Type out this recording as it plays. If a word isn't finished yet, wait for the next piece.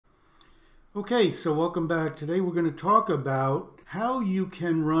Okay, so welcome back. Today we're going to talk about how you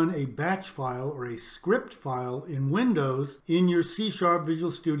can run a batch file or a script file in Windows in your C#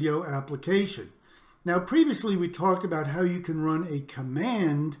 Visual Studio application. Now previously we talked about how you can run a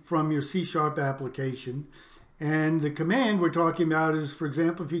command from your C# application, and the command we're talking about is, for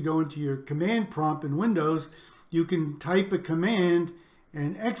example, if you go into your command prompt in Windows, you can type a command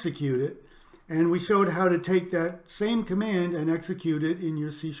and execute it. And we showed how to take that same command and execute it in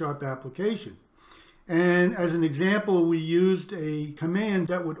your C# application. And as an example, we used a command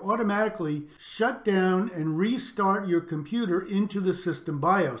that would automatically shut down and restart your computer into the system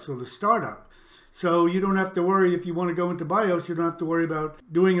BIOS, or the startup. So you don't have to worry if you want to go into BIOS, you don't have to worry about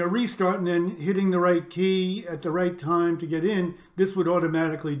doing a restart and then hitting the right key at the right time to get in. This would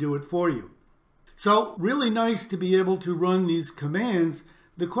automatically do it for you. So really nice to be able to run these commands.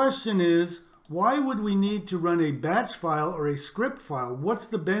 The question is, why would we need to run a batch file or a script file? What's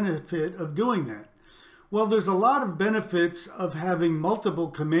the benefit of doing that? Well, there's a lot of benefits of having multiple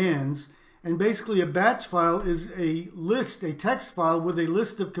commands, and basically a batch file is a list, a text file with a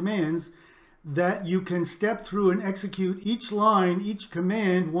list of commands that you can step through and execute each line, each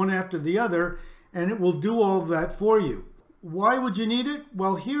command, one after the other, and it will do all of that for you. Why would you need it?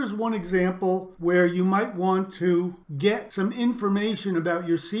 Well, here's one example where you might want to get some information about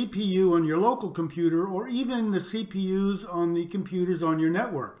your CPU on your local computer, or even the CPUs on the computers on your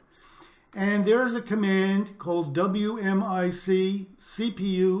network. And there's a command called WMIC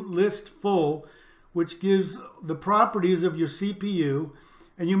CPU list full, which gives the properties of your CPU.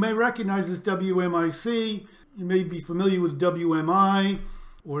 And you may recognize this WMIC. You may be familiar with WMI,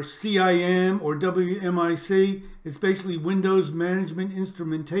 or CIM, or WMIC. It's basically Windows Management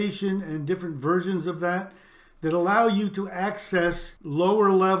Instrumentation and different versions of that allow you to access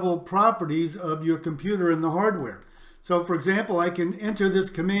lower level properties of your computer and the hardware. So for example, I can enter this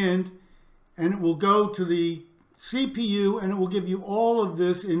command and it will go to the CPU and it will give you all of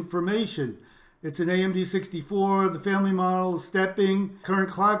this information. It's an AMD 64, the family model, stepping, current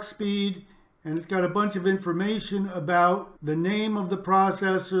clock speed, and it's got a bunch of information about the name of the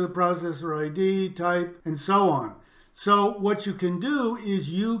processor ID, type, and so on. So what you can do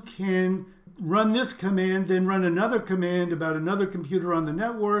is you can run this command, then run another command about another computer on the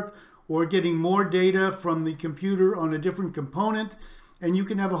network, or getting more data from the computer on a different component. And you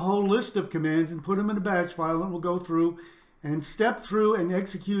can have a whole list of commands and put them in a batch file, and we'll go through and step through and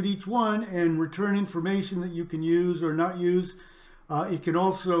execute each one and return information that you can use or not use. It can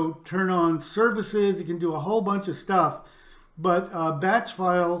also turn on services. It can do a whole bunch of stuff. But batch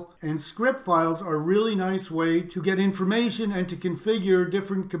file and script files are a really nice way to get information and to configure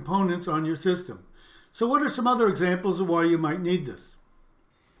different components on your system. So what are some other examples of why you might need this?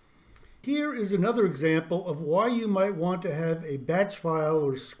 Here is another example of why you might want to have a batch file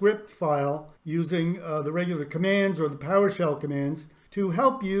or script file using the regular commands or the PowerShell commands to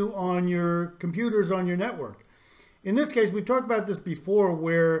help you on your computers on your network. In this case, we've talked about this before,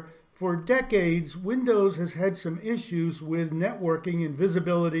 where for decades, Windows has had some issues with networking and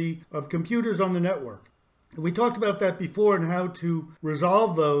visibility of computers on the network. We talked about that before and how to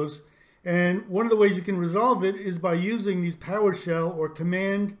resolve those. And one of the ways you can resolve it is by using these PowerShell or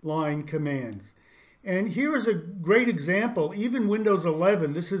command line commands. And here is a great example. Even Windows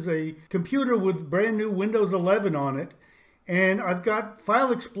 11, this is a computer with brand new Windows 11 on it. And I've got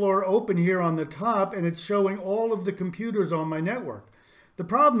File Explorer open here on the top, and it's showing all of the computers on my network. The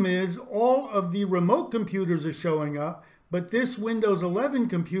problem is all of the remote computers are showing up, but this Windows 11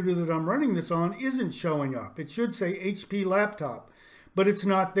 computer that I'm running this on isn't showing up. It should say HP laptop, but it's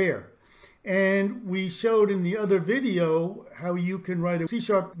not there. And we showed in the other video how you can write a C#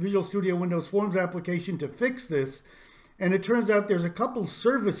 Visual Studio Windows Forms application to fix this. And it turns out there's a couple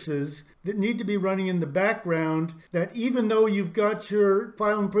services that need to be running in the background, that even though you've got your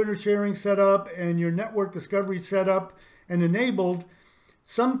file and printer sharing set up and your network discovery set up and enabled,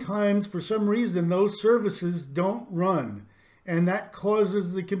 sometimes for some reason those services don't run, and that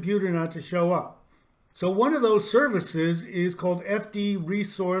causes the computer not to show up. So one of those services is called FD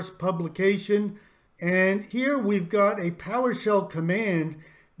Resource Publication, and here we've got a PowerShell command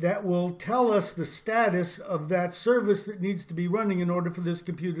that will tell us the status of that service that needs to be running in order for this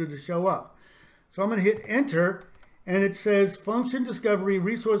computer to show up. So I'm going to hit enter, and it says function discovery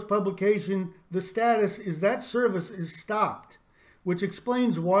resource publication. The status is that service is stopped, which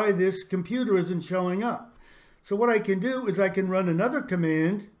explains why this computer isn't showing up. So what I can do is I can run another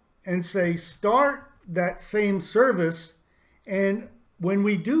command and say start that same service, and when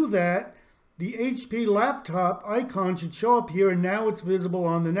we do that, the HP laptop icon should show up here, and now it's visible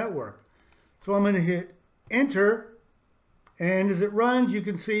on the network. So I'm going to hit enter, And as it runs, you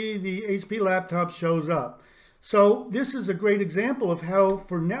can see the HP laptop shows up. So this is a great example of how,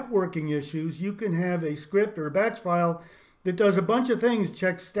 for networking issues, you can have a script or a batch file that does a bunch of things,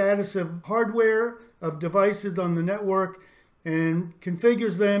 checks status of hardware, of devices on the network, and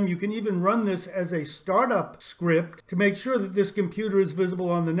configures them. You can even run this as a startup script to make sure that this computer is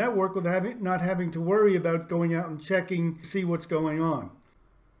visible on the network without not having to worry about going out and checking to see what's going on.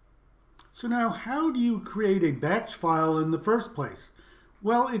 So now, how do you create a batch file in the first place?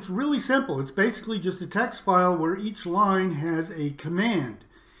 Well, it's really simple. It's basically just a text file where each line has a command.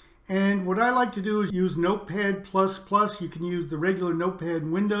 And what I like to do is use Notepad++. You can use the regular Notepad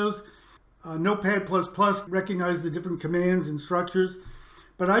in Windows. Notepad++ recognizes the different commands and structures.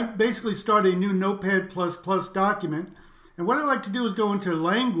 But I basically start a new Notepad++ document. And what I like to do is go into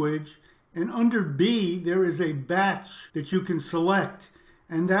Language, and under B, there is a batch that you can select.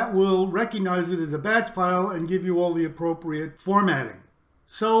 And that will recognize it as a batch file and give you all the appropriate formatting.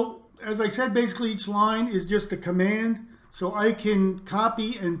 So, as I said, basically each line is just a command. So I can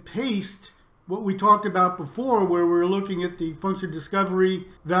copy and paste what we talked about before, where we're looking at the function discovery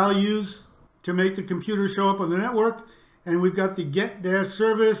values to make the computer show up on the network. And we've got the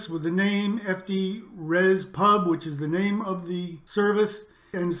get-service with the name fdrespub, which is the name of the service,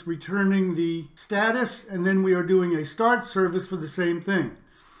 and it's returning the status. And then we are doing a start service for the same thing.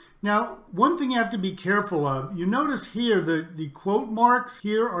 Now, one thing you have to be careful of, you notice here the quote marks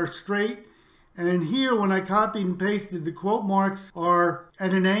here are straight, and here when I copied and pasted, the quote marks are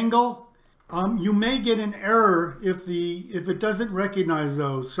at an angle. You may get an error if it doesn't recognize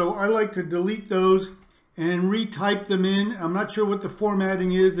those. So I like to delete those and retype them in. I'm not sure what the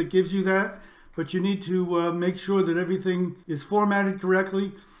formatting is that gives you that, but you need to make sure that everything is formatted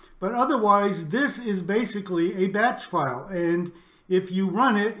correctly. But otherwise, this is basically a batch file, and if you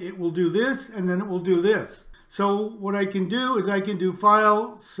run it, it will do this, and then it will do this. So what I can do is I can do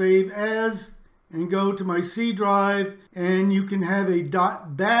File, Save As, and go to my C drive, and you can have a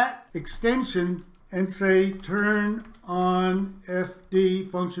 .bat extension and say turn on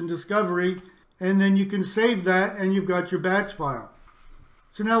FD function discovery, and then you can save that, and you've got your batch file.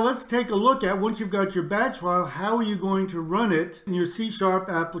 So now let's take a look at, once you've got your batch file, how are you going to run it in your C#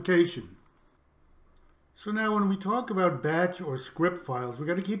 application? So now when we talk about batch or script files, we've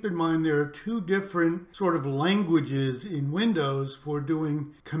got to keep in mind there are two different sort of languages in Windows for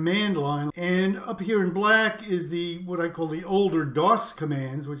doing command line. And up here in black is what I call the older DOS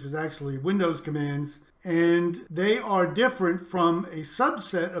commands, which is actually Windows commands. And they are different from a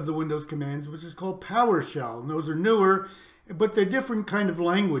subset of the Windows commands, which is called PowerShell. And those are newer, but they're different kind of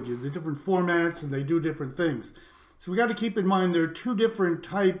languages. They're different formats, and they do different things. So we got to keep in mind there are two different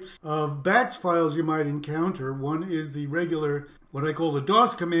types of batch files you might encounter. One is the regular, what I call the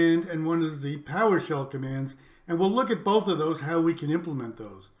DOS command, and one is the PowerShell commands. And we'll look at both of those, how we can implement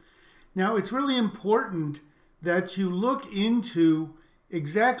those. Now, it's really important that you look into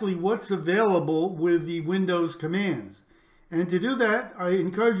exactly what's available with the Windows commands. And to do that, I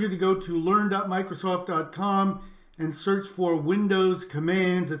encourage you to go to learn.microsoft.com and search for Windows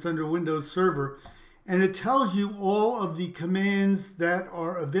commands. It's under Windows Server. And it tells you all of the commands that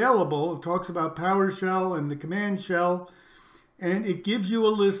are available. It talks about PowerShell and the command shell. And it gives you a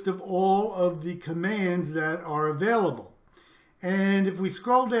list of all of the commands that are available. And if we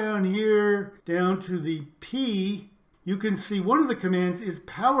scroll down here, down to the P, you can see one of the commands is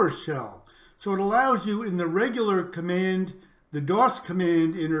PowerShell. So it allows you in the regular command, the DOS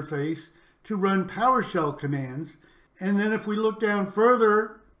command interface, to run PowerShell commands. And then if we look down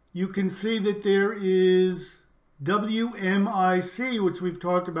further, you can see that there is WMIC, which we've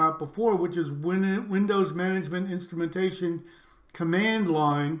talked about before, which is Windows Management Instrumentation Command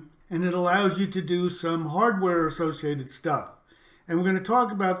Line, and it allows you to do some hardware associated stuff. And we're going to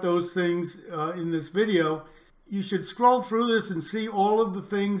talk about those things in this video. You should scroll through this and see all of the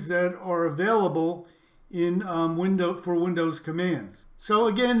things that are available in for Windows commands. So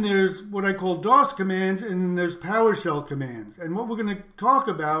again, there's what I call DOS commands, and then there's PowerShell commands. And what we're going to talk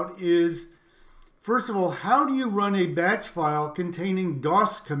about is, first of all, how do you run a batch file containing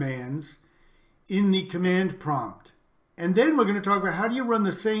DOS commands in the command prompt? And then we're going to talk about how do you run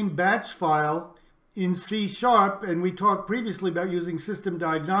the same batch file in C#, and we talked previously about using system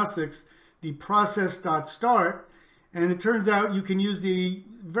diagnostics, the process.start, and it turns out you can use the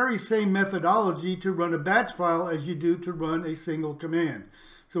very same methodology to run a batch file as you do to run a single command.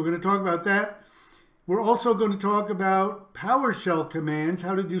 So we're going to talk about that. We're also going to talk about PowerShell commands,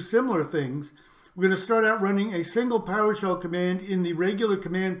 how to do similar things. We're going to start out running a single PowerShell command in the regular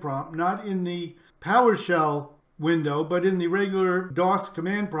command prompt, not in the PowerShell window, but in the regular DOS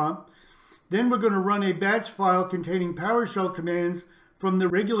command prompt. Then we're going to run a batch file containing PowerShell commands from the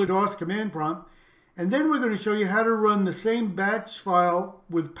regular DOS command prompt. And then we're going to show you how to run the same batch file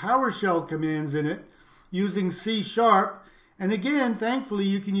with PowerShell commands in it using C#. And again, thankfully,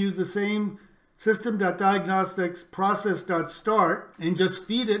 you can use the same system.diagnostics process.start and just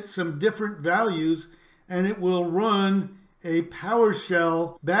feed it some different values, and it will run a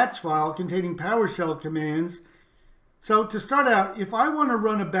PowerShell batch file containing PowerShell commands. So to start out, if I want to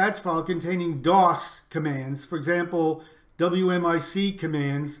run a batch file containing DOS commands, for example, WMIC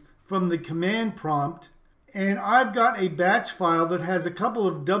commands from the command prompt, and I've got a batch file that has a couple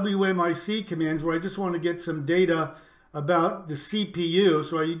of WMIC commands where I just want to get some data about the CPU.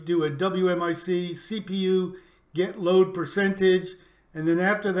 So I do a WMIC CPU get load percentage, and then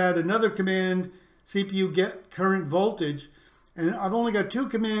after that another command, CPU get current voltage. And I've only got 2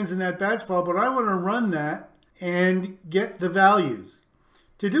 commands in that batch file, but I want to run that and get the values.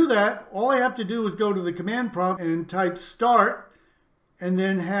 To do that, all I have to do is go to the command prompt and type start, and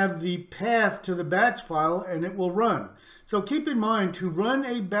then have the path to the batch file, and it will run. So keep in mind, to run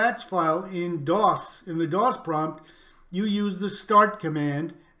a batch file in DOS, in the DOS prompt, you use the start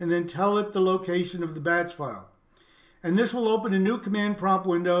command and then tell it the location of the batch file. And this will open a new command prompt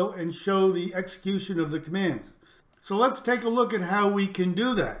window and show the execution of the commands. So let's take a look at how we can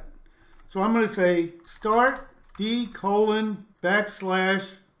do that. So I'm going to say start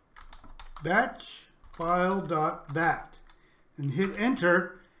d:\batchfile.bat and hit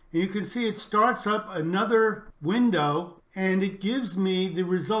enter. And you can see it starts up another window, and it gives me the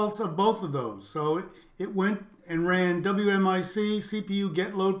results of both of those. So it went and ran WMIC CPU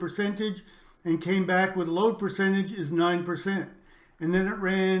get load percentage and came back with load percentage is 9%. And then it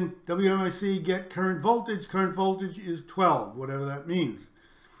ran WMIC get current voltage is 12, whatever that means.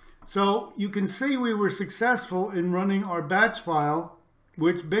 So you can see we were successful in running our batch file,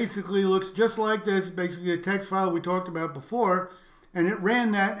 which basically looks just like this, basically a text file we talked about before, and it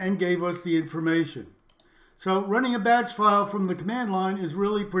ran that and gave us the information. So running a batch file from the command line is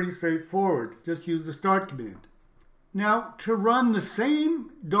really pretty straightforward. Just use the start command. Now, to run the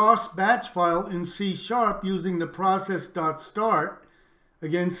same DOS batch file in C# using the process.start,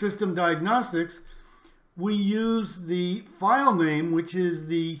 again, system diagnostics, we use the file name, which is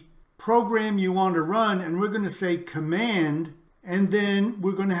the program you want to run, and we're going to say command, and then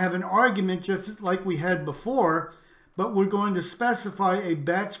we're going to have an argument just like we had before, but we're going to specify a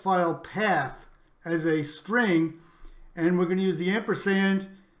batch file path as a string, and we're going to use the ampersand,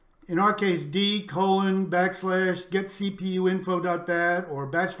 in our case d:\getCPUinfo.bat or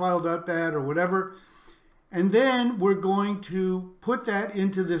batchfile.bat or whatever, and then we're going to put that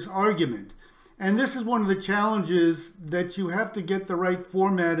into this argument. And this is one of the challenges, that you have to get the right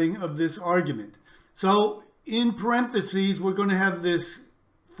formatting of this argument. So in parentheses, we're going to have this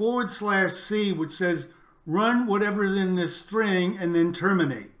 /C, which says run whatever is in this string and then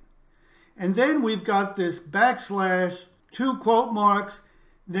terminate. And then we've got this \, 2 quote marks,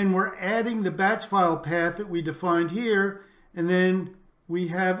 then we're adding the batch file path that we defined here, and then we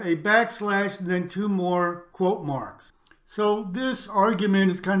have a \, and then 2 more quote marks. So this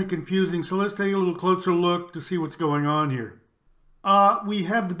argument is kind of confusing, so let's take a little closer look to see what's going on here. We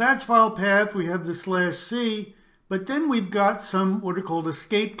have the batch file path, we have the /C, but then we've got some what are called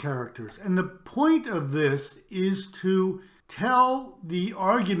escape characters. And the point of this is to tell the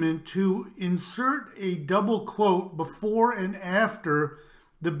argument to insert a double quote before and after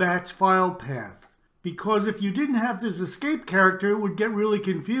the batch file path. Because if you didn't have this escape character, it would get really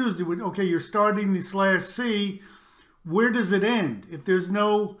confused. It would, okay, you're starting the /C, where does it end? If there's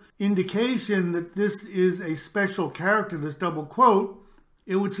no indication that this is a special character, this double quote,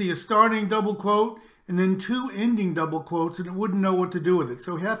 it would see a starting double quote and then 2 ending double quotes, and it wouldn't know what to do with it.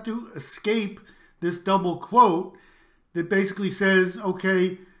 So we have to escape this double quote that basically says,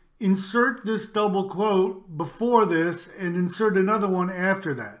 okay, insert this double quote before this and insert another one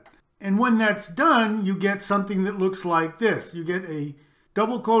after that. And when that's done, you get something that looks like this. You get a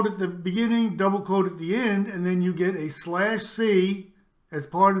double quote at the beginning, double quote at the end, and then you get a /C as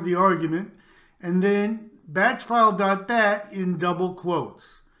part of the argument, and then batchfile.bat in double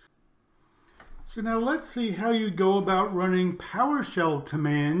quotes. So now let's see how you go about running PowerShell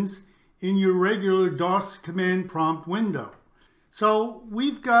commands in your regular DOS command prompt window. So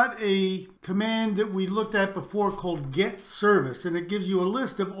we've got a command that we looked at before called get service, and it gives you a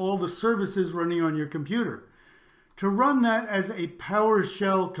list of all the services running on your computer. To run that as a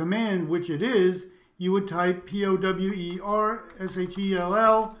PowerShell command, which it is, you would type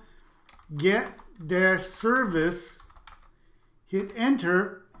POWERSHELL get-service, hit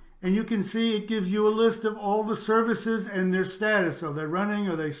enter, And you can see it gives you a list of all the services and their status. Are they running?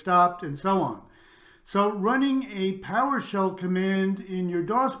 Are they stopped? And so on. So running a PowerShell command in your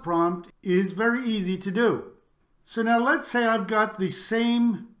DOS prompt is very easy to do. So now let's say I've got the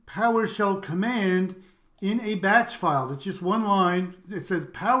same PowerShell command in a batch file. It's just one line. It says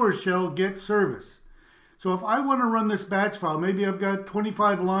PowerShell get service. So if I want to run this batch file, maybe I've got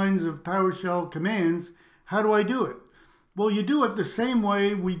 25 lines of PowerShell commands, how do I do it? Well, you do it the same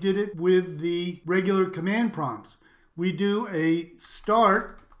way we did it with the regular command prompts. We do a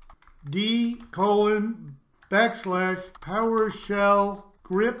start d:\PowerShell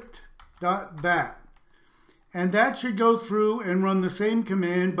script.bat. And that should go through and run the same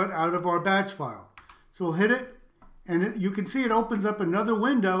command, but out of our batch file. So we'll hit it, and you can see it opens up another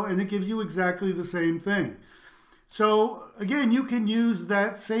window, and it gives you exactly the same thing. So again, you can use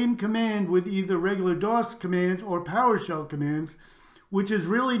that same command with either regular DOS commands or PowerShell commands, which is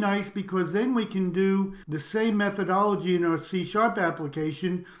really nice because then we can do the same methodology in our C#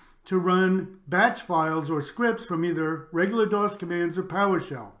 application to run batch files or scripts from either regular DOS commands or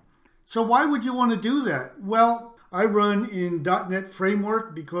PowerShell. So why would you want to do that? Well, I run in .NET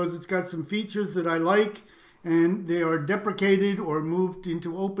Framework because it's got some features that I like, and they are deprecated or moved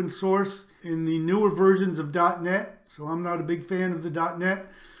into open source in the newer versions of .NET, so I'm not a big fan of the .NET.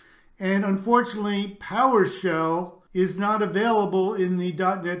 And unfortunately, PowerShell is not available in the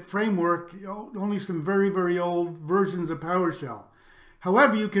 .NET Framework, only some very, very old versions of PowerShell.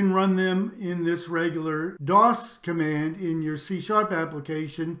 However, you can run them in this regular DOS command in your C#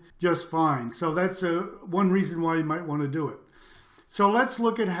 application just fine. So that's one reason why you might want to do it. So let's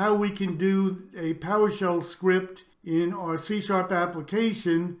look at how we can do a PowerShell script in our C#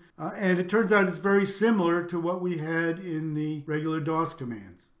 application. And it turns out it's very similar to what we had in the regular DOS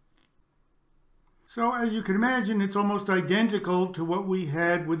commands. So as you can imagine, it's almost identical to what we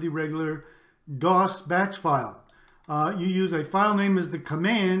had with the regular DOS batch file. You use a file name as the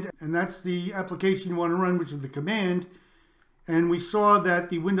command, and that's the application you want to run, which is the command. And we saw that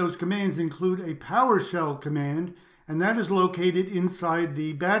the Windows commands include a PowerShell command, and that is located inside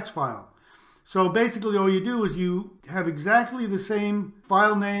the batch file. So basically all you do is you have exactly the same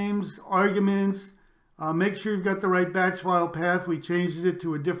file names, arguments, make sure you've got the right batch file path. We changed it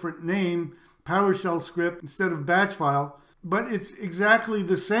to a different name, PowerShell script instead of batch file, but it's exactly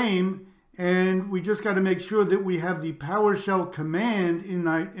the same. And we just got to make sure that we have the PowerShell command in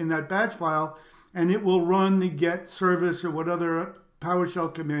that batch file, and it will run the get service or what other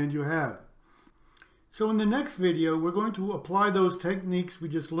PowerShell command you have. So in the next video, we're going to apply those techniques we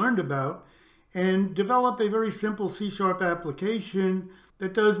just learned about and develop a very simple C# application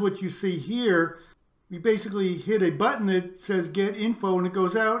that does what you see here. We basically hit a button that says get info, and it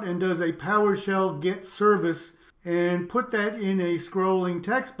goes out and does a PowerShell get service, and put that in a scrolling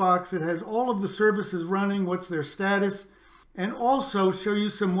text box that has all of the services running, what's their status, and also show you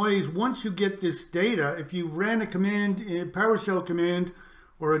some ways once you get this data, if you ran a command, a PowerShell command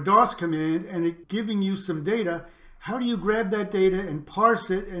or a DOS command, and it giving you some data, how do you grab that data and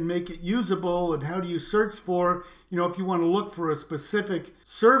parse it and make it usable, and how do you search for, if you want to look for a specific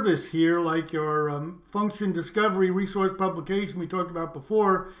service here, like your function discovery resource publication we talked about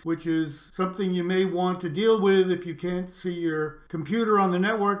before, which is something you may want to deal with if you can't see your computer on the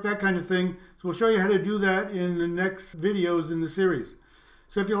network, that kind of thing. So we'll show you how to do that in the next videos in the series.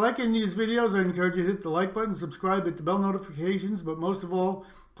 So if you're liking these videos, I encourage you to hit the like button, subscribe, hit the bell notifications, but most of all,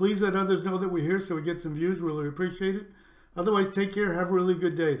 please let others know that we're here so we get some views. Really appreciate it. Otherwise, take care. Have a really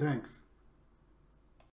good day. Thanks.